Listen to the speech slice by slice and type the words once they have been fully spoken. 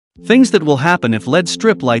Things that will happen if LED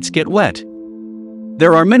strip lights get wet.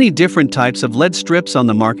 There are many different types of LED strips on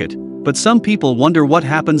the market, but some people wonder what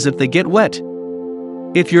happens if they get wet.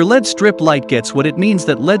 If your LED strip light gets wet, it means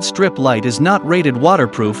that LED strip light is not rated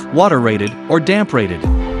waterproof, water rated, or damp rated.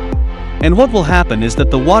 And what will happen is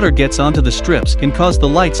that the water gets onto the strips, can cause the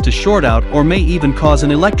lights to short out, or may even cause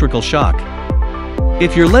an electrical shock.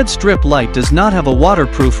 If your LED strip light does not have a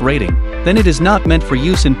waterproof rating, then it is not meant for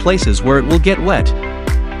use in places where it will get wet.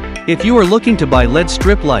 If you are looking to buy LED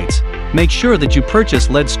strip lights, make sure that you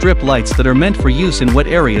purchase LED strip lights that are meant for use in wet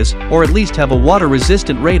areas, or at least have a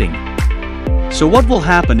water-resistant rating. So what will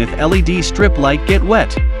happen if LED strip light get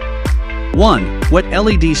wet? 1. Wet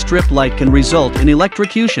LED strip light can result in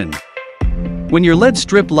electrocution. When your LED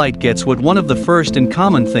strip light gets wet, one of the first and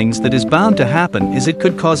common things that is bound to happen is it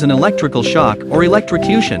could cause an electrical shock or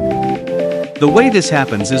electrocution. The way this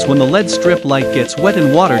happens is when the LED strip light gets wet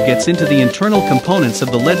and water gets into the internal components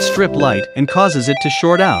of the LED strip light and causes it to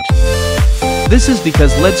short out. This is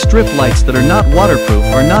because LED strip lights that are not waterproof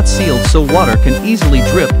are not sealed, so water can easily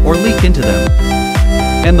drip or leak into them.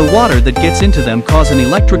 And the water that gets into them cause an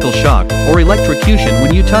electrical shock or electrocution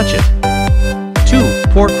when you touch it.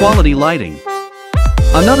 2. Poor quality lighting.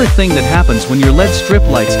 Another thing that happens when your LED strip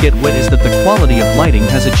lights get wet is that the quality of lighting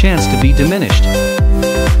has a chance to be diminished.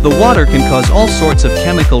 The water can cause all sorts of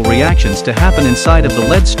chemical reactions to happen inside of the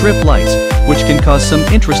LED strip lights, which can cause some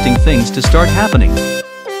interesting things to start happening.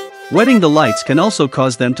 Wetting the lights can also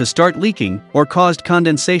cause them to start leaking or cause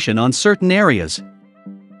condensation on certain areas,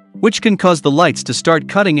 which can cause the lights to start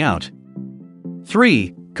cutting out.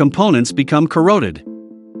 3. Components become corroded.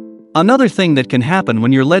 Another thing that can happen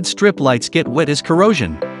when your LED strip lights get wet is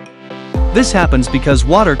corrosion. This happens because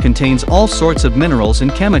water contains all sorts of minerals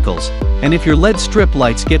and chemicals, and if your LED strip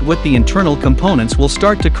lights get wet, the internal components will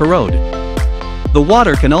start to corrode. The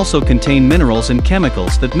water can also contain minerals and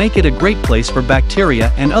chemicals that make it a great place for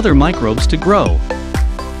bacteria and other microbes to grow.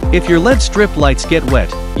 If your LED strip lights get wet,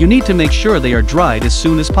 you need to make sure they are dried as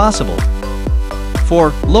soon as possible.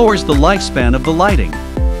 4. Lowers the lifespan of the lighting.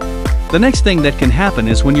 The next thing that can happen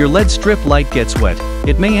is when your LED strip light gets wet,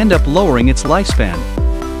 it may end up lowering its lifespan.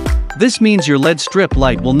 This means your LED strip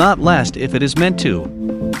light will not last if it is meant to.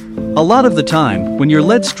 A lot of the time, when your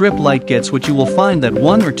LED strip light gets wet, you will find that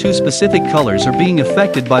one or two specific colors are being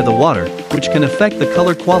affected by the water, which can affect the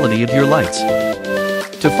color quality of your lights.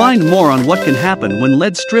 To find more on what can happen when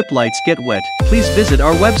LED strip lights get wet, please visit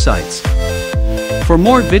our websites. For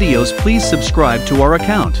more videos, please subscribe to our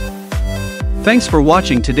account. Thanks for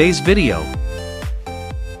watching today's video.